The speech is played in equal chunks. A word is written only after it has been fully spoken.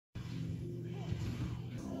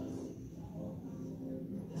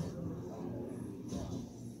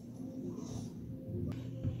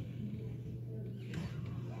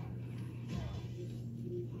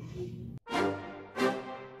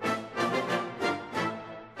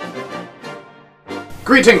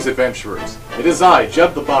Greetings, adventurers! It is I,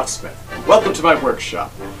 Jeb the Boxsmith. Welcome to my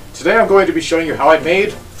workshop. Today I'm going to be showing you how I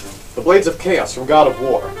made the Blades of Chaos from God of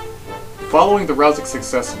War. Following the rousing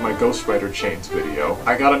success of my Ghost Rider Chains video,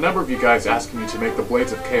 I got a number of you guys asking me to make the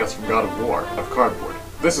Blades of Chaos from God of War of cardboard.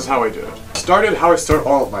 This is how I did it. Started how I start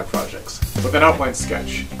all of my projects, with an outline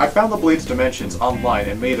sketch. I found the Blades dimensions online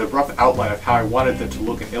and made a rough outline of how I wanted them to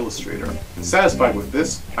look in Illustrator. Satisfied with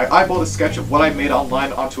this, I eyeballed a sketch of what I made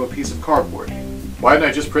online onto a piece of cardboard. Why didn't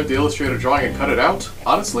I just print the Illustrator drawing and cut it out?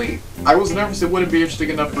 Honestly, I was nervous it wouldn't be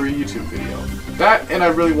interesting enough for a YouTube video. That, and I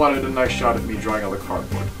really wanted a nice shot of me drawing on the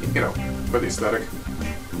cardboard. You know, for the aesthetic.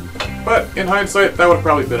 But, in hindsight, that would have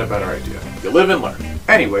probably been a better idea. You live and learn.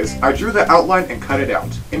 Anyways, I drew the outline and cut it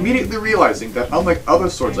out, immediately realizing that unlike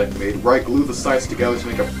other swords I've made where I glue the sides together to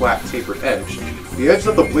make a flat, tapered edge, the edges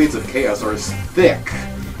of the Blades of Chaos are as thick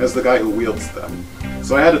as the guy who wields them.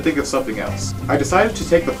 So I had to think of something else. I decided to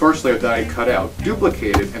take the first layer that I cut out,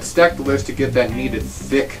 duplicate it, and stack the layers to get that needed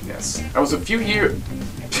thickness. I was a few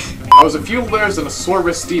layers and a sore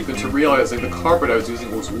wrist deep into realizing the carpet I was using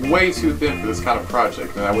was way too thin for this kind of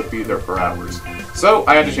project, and I would be there for hours. So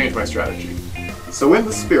I had to change my strategy. So in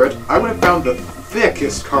the spirit, I went and found the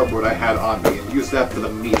thickest cardboard I had on me and used that for the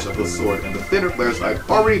meat of the sword and the thinner layers I'd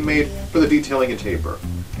already made for the detailing and taper.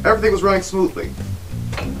 Everything was running smoothly.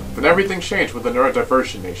 Then everything changed when the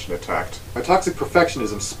Neurodiversion Nation attacked. My toxic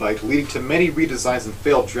perfectionism spiked, leading to many redesigns and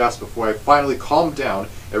failed drafts before I finally calmed down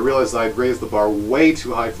and realized I'd raised the bar way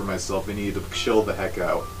too high for myself and needed to chill the heck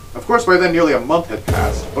out. Of course, by then nearly a month had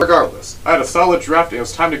passed, but regardless, I had a solid draft and it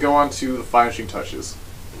was time to go on to the finishing touches.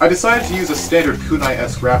 I decided to use a standard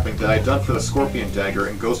kunai-esque wrapping that I'd done for the Scorpion Dagger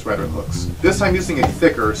and Ghost Rider hooks. This time using a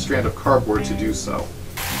thicker strand of cardboard to do so.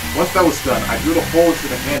 Once that was done, I drilled a hole into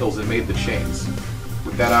the handles and made the chains.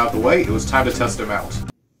 With that out of the way, it was time to test them out.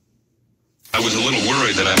 I was a little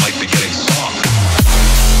worried that I might be getting soft.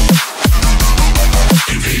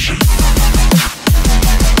 Invasion.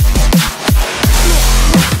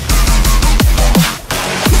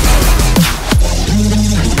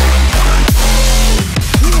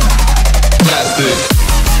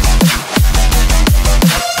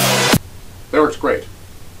 That works great.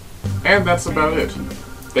 And that's about it.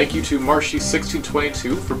 Thank you to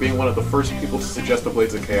Marshy1622 for being one of the first people to suggest the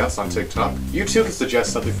Blades of Chaos on TikTok. You too can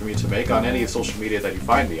suggest something for me to make on any social media that you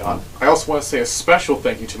find me on. I also want to say a special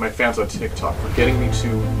thank you to my fans on TikTok for getting me to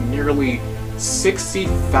nearly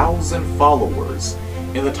 60,000 followers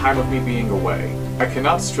in the time of me being away. I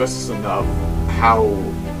cannot stress this enough how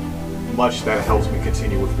much that helps me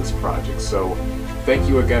continue with this project, so thank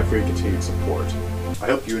you again for your continued support. I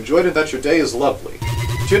hope you enjoyed and that your day is lovely.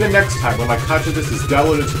 Tune in next time when my consciousness is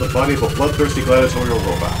downloaded into the body of a bloodthirsty gladiatorial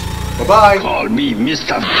robot. Bye-bye! Call me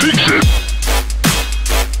Mr. Fix-It!